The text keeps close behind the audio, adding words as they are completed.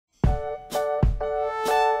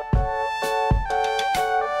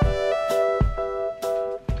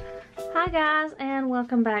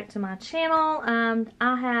welcome back to my channel.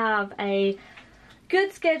 I have a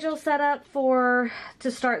good schedule set up to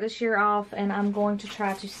start this year off, and I'm going to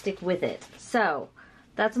try to stick with it. So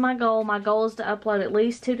that's my goal. My goal is to upload at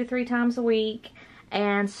least 2 to 3 times a week,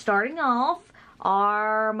 and starting off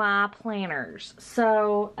are my planners.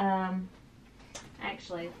 So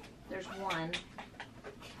actually there's one.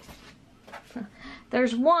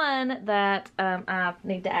 There's one that I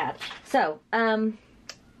need to add. So,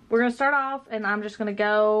 we're going to start off, and I'm just going to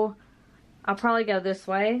go, I'll probably go this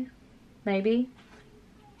way, maybe.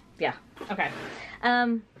 Yeah, okay.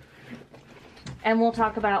 And we'll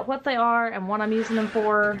talk about what they are and what I'm using them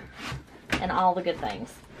for and all the good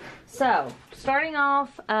things. So, starting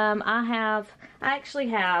off, I actually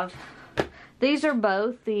have, these are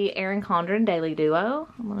both the Erin Condren Daily Duo.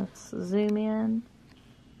 I'm going to zoom in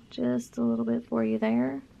just a little bit for you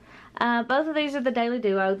there. Both of these are the Daily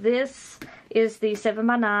Duo. This is the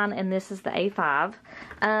 7x9 and this is the A5.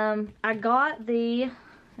 I got the, and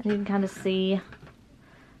you can kind of see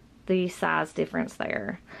the size difference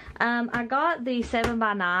there. I got the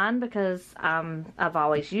 7x9 because I've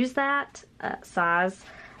always used that size.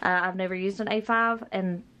 I've never used an A5,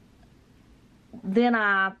 and then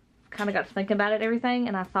I kind of got to thinking about it, everything,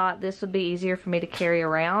 and I thought this would be easier for me to carry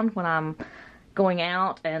around when I'm going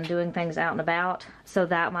out and doing things out and about, so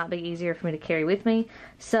that might be easier for me to carry with me.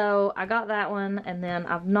 So I got that one, and then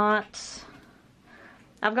I've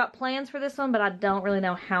got plans for this one, but I don't really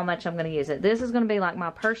know how much I'm going to use it. This is going to be like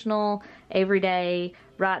my personal, everyday,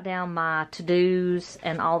 write down my to-dos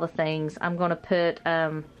and all the things. I'm going to put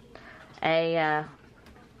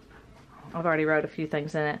I've already wrote a few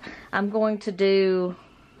things in it. I'm going to do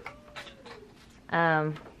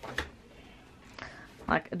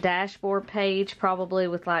like a dashboard page, probably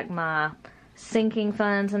with like my sinking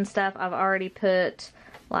funds and stuff. I've already put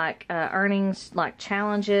like earnings, like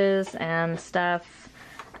challenges and stuff.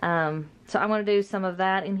 So I'm going to do some of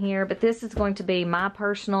that in here, but this is going to be my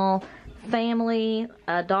personal, family,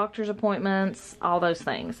 doctor's appointments, all those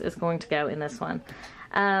things is going to go in this one.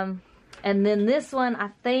 And then this one, I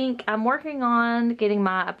think I'm working on getting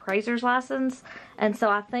my appraiser's license, and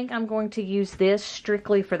so I think I'm going to use this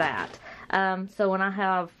strictly for that. So when I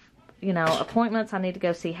have, you know, appointments, I need to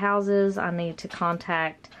go see houses, I need to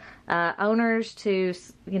contact owners to,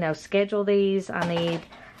 you know, schedule these, I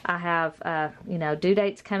have, you know, due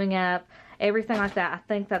dates coming up, everything like that. I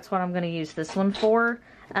think that's what I'm going to use this one for.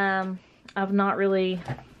 I've not really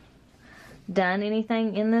done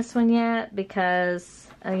anything in this one yet because,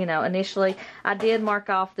 you know, initially I did mark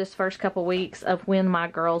off this first couple weeks of when my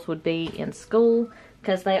girls would be in school,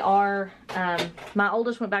 because they are, my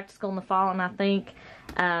oldest went back to school in the fall, and I think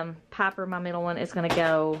Piper, my middle one, is going to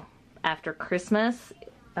go after Christmas,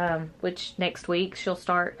 which next week she'll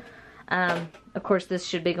start. Of course, this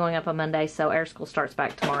should be going up on Monday, so our school starts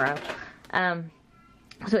back tomorrow.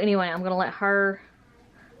 So anyway, I'm going to let her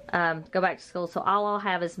go back to school. So all I'll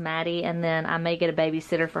have is Maddie, and then I may get a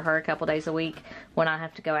babysitter for her a couple days a week when I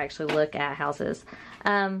have to go actually look at houses.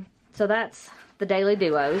 So that's the Daily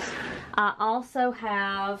Duos. I also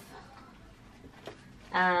have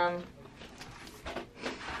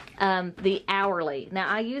the hourly. Now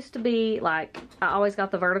I used to be like, I always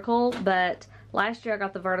got the vertical, but last year I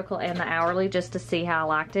got the vertical and the hourly just to see how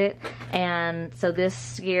I liked it. And so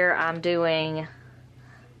this year I'm doing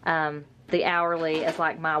the hourly as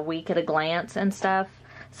like my week at a glance and stuff.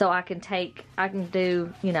 So I can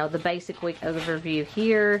do, you know, the basic week overview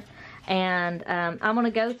here. And I'm going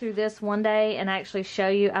to go through this one day and actually show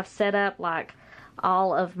you. I've set up like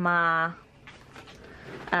all of my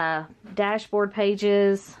dashboard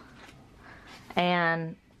pages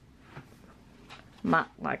and my,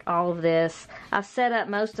 like all of this. I've set up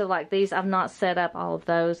most of like these. I've not set up all of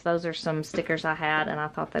those. Those are some stickers I had and I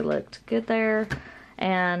thought they looked good there.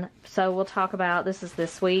 And so we'll talk about, this is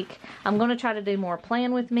this week. I'm going to try to do more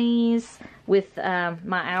plan with me's with my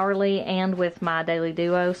hourly and with my Daily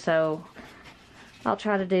Duo. So I'll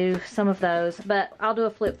try to do some of those. But I'll do a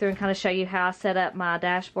flip through and kind of show you how I set up my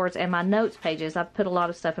dashboards and my notes pages. I've put a lot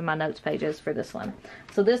of stuff in my notes pages for this one.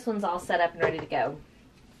 So this one's all set up and ready to go.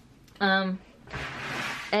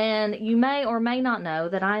 And you may or may not know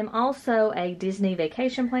that I'm also a Disney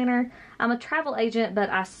vacation planner. I'm a travel agent, but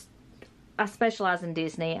I specialize in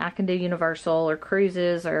Disney. I can do Universal or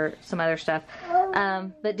cruises or some other stuff.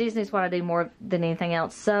 But Disney's what I do more than anything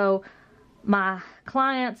else. So my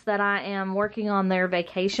clients that I am working on their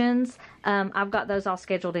vacations, I've got those all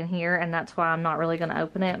scheduled in here, and that's why I'm not really going to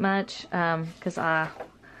open it much, because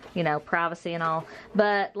you know, privacy and all.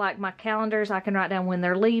 But like my calendars, I can write down when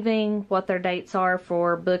they're leaving, what their dates are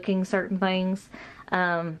for booking certain things,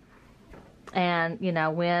 and you know,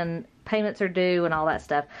 when payments are due and all that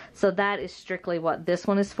stuff. So that is strictly what this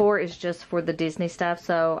one is for, is just for the Disney stuff,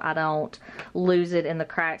 so I don't lose it in the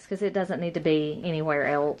cracks, because it doesn't need to be anywhere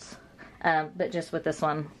else, but just with this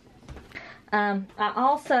one. I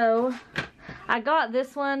got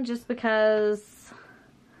this one just because,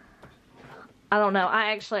 I don't know,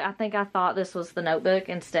 I think I thought this was the notebook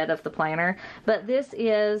instead of the planner, but this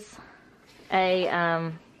is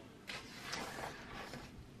a,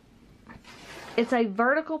 it's a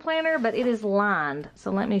vertical planner, but it is lined.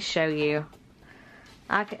 So let me show you.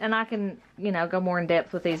 I can, you know, go more in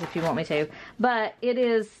depth with these if you want me to. But it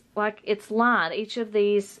is, like, it's lined. Each of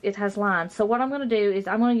these, it has lines. So what I'm going to do is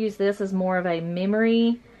I'm going to use this as more of a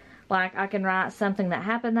memory. Like, I can write something that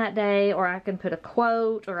happened that day, or I can put a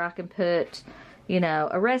quote, or I can put, you know,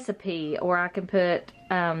 a recipe, or I can put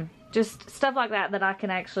just stuff like that that I can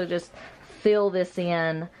actually just fill this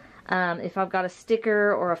in. If I've got a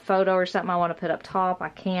sticker or a photo or something I want to put up top, I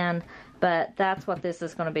can. But that's what this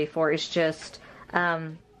is going to be for. It's just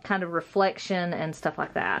kind of reflection and stuff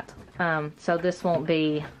like that. So this won't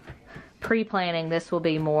be pre-planning. This will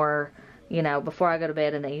be more, you know, before I go to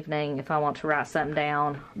bed in the evening. If I want to write something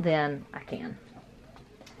down, then I can.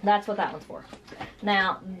 That's what that one's for.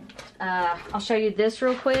 Now, I'll show you this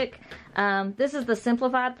real quick. This is the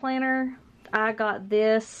Simplified Planner. I got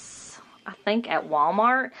this, I think, at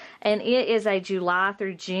Walmart, and it is a July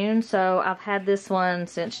through June, so I've had this one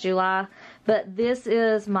since July. But this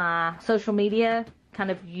is my social media, kind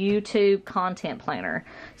of YouTube content planner.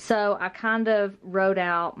 So I kind of wrote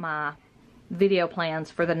out my video plans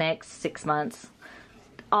for the next 6 months,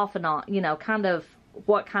 off and on, you know, kind of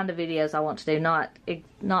what kind of videos I want to do,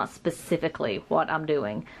 not specifically what I'm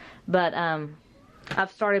doing. But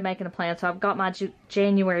I've started making a plan, so I've got my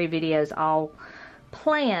January videos all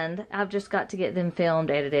planned. I've just got to get them filmed,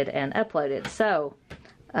 edited, and uploaded. So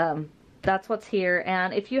that's what's here.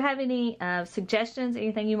 And if you have any suggestions,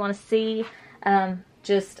 anything you want to see,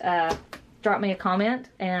 just drop me a comment,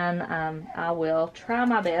 and I will try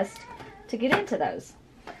my best to get into those.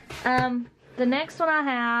 The next one I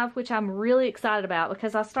have, which I'm really excited about,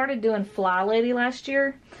 because I started doing Fly Lady last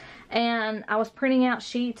year, and I was printing out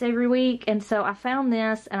sheets every week, and so I found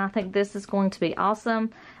this, and I think this is going to be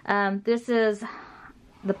awesome. This is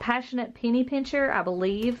the Passionate Penny Pincher, I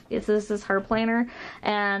believe. This is her planner,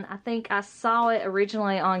 and I think I saw it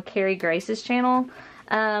originally on Carrie Grace's channel.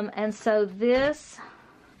 And so this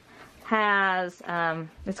has,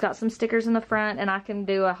 it's got some stickers in the front, and I can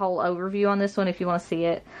do a whole overview on this one if you want to see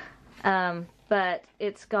it. But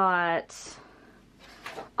it's got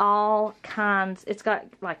all kinds, it's got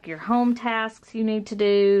like your home tasks you need to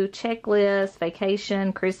do, checklist,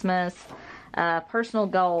 vacation, Christmas, personal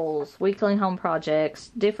goals, weekly home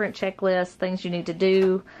projects, different checklists, things you need to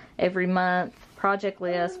do every month, project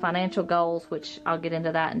lists, financial goals, which I'll get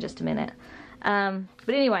into that in just a minute. But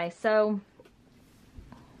anyway, so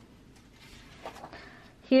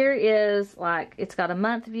here is, like, it's got a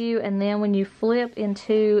month view, and then when you flip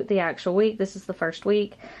into the actual week, this is the first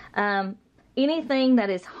week, anything that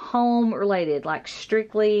is home related, like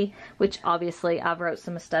strictly, which obviously I've wrote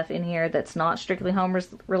some stuff in here that's not strictly home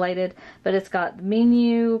related, but it's got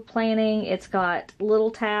menu planning, it's got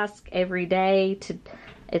little tasks every day,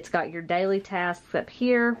 it's got your daily tasks up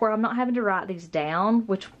here, where I'm not having to write these down,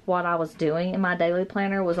 which what I was doing in my daily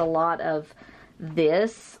planner was a lot of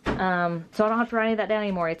this, so I don't have to write any of that down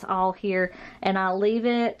anymore. It's all here, and I leave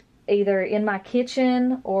it either in my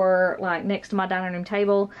kitchen or like next to my dining room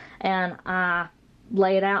table, and I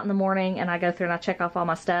lay it out in the morning, and I go through and I check off all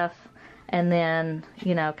my stuff, and then,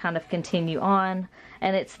 you know, kind of continue on.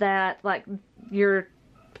 And it's that, like, your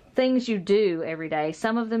things you do every day,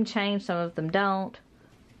 some of them change, some of them don't.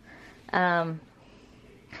 And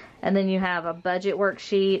then you have a budget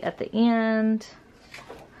worksheet at the end.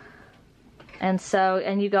 And so,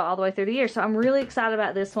 and you go all the way through the year. So I'm really excited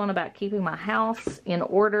about this one, about keeping my house in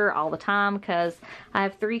order all the time, because I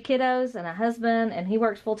have 3 kiddos and a husband, and he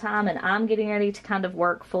works full time, and I'm getting ready to kind of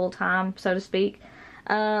work full time, so to speak.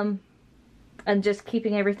 And just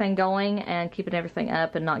keeping everything going and keeping everything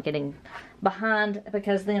up and not getting behind,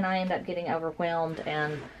 because then I end up getting overwhelmed,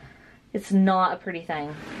 and it's not a pretty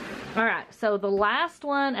thing. Alright, so the last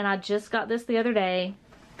one, and I just got this the other day,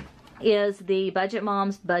 is the Budget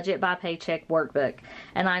Moms Budget by Paycheck workbook,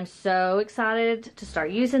 and I'm so excited to start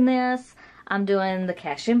using this. I'm doing the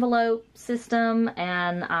cash envelope system,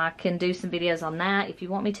 and I can do some videos on that if you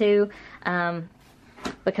want me to,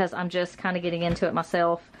 because I'm just kind of getting into it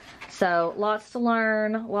myself. So lots to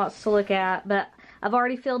learn, lots to look at, but I've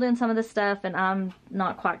already filled in some of the stuff, and I'm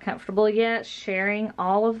not quite comfortable yet sharing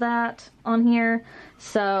all of that on here.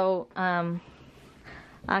 So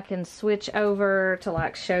I can switch over to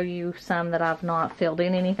like show you some that I've not filled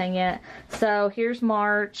in anything yet. So here's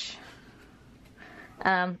March.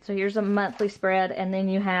 So here's a monthly spread, and then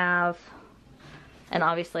you have, and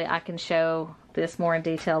obviously I can show this more in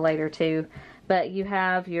detail later too, but you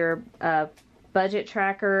have your budget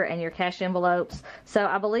tracker and your cash envelopes. So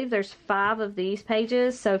I believe there's 5 of these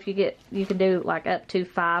pages, so if you can do like up to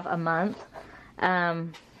 5 a month.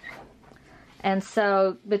 And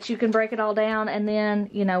so, but you can break it all down, and then,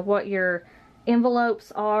 you know, what your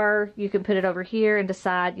envelopes are, you can put it over here and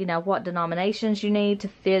decide, you know, what denominations you need to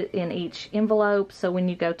fit in each envelope. So when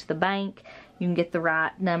you go to the bank, you can get the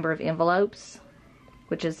right number of envelopes,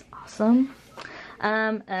 which is awesome.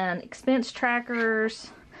 And expense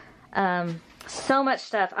trackers, so much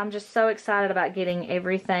stuff. I'm just so excited about getting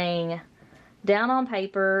everything down on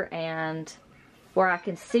paper and where I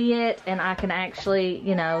can see it, and I can actually,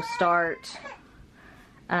 you know, start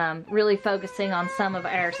really focusing on some of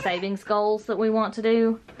our savings goals that we want to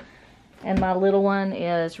do. And my little one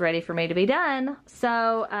is ready for me to be done.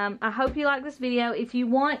 So I hope you like this video. If you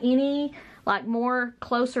want any like more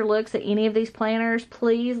closer looks at any of these planners,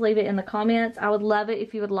 please leave it in the comments. I would love it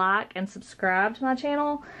if you would like and subscribe to my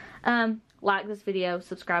channel. Like this video,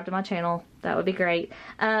 subscribe to my channel. That would be great.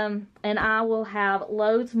 And I will have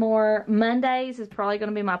loads more. Mondays is probably going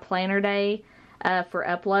to be my planner day for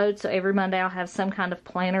upload. So every Monday I'll have some kind of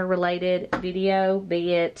planner related video,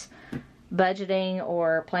 be it budgeting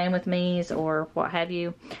or plan with me's or what have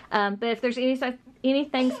you. But if there's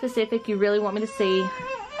anything specific you really want me to see,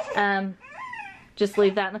 just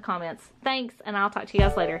leave that in the comments. Thanks, and I'll talk to you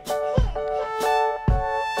guys later.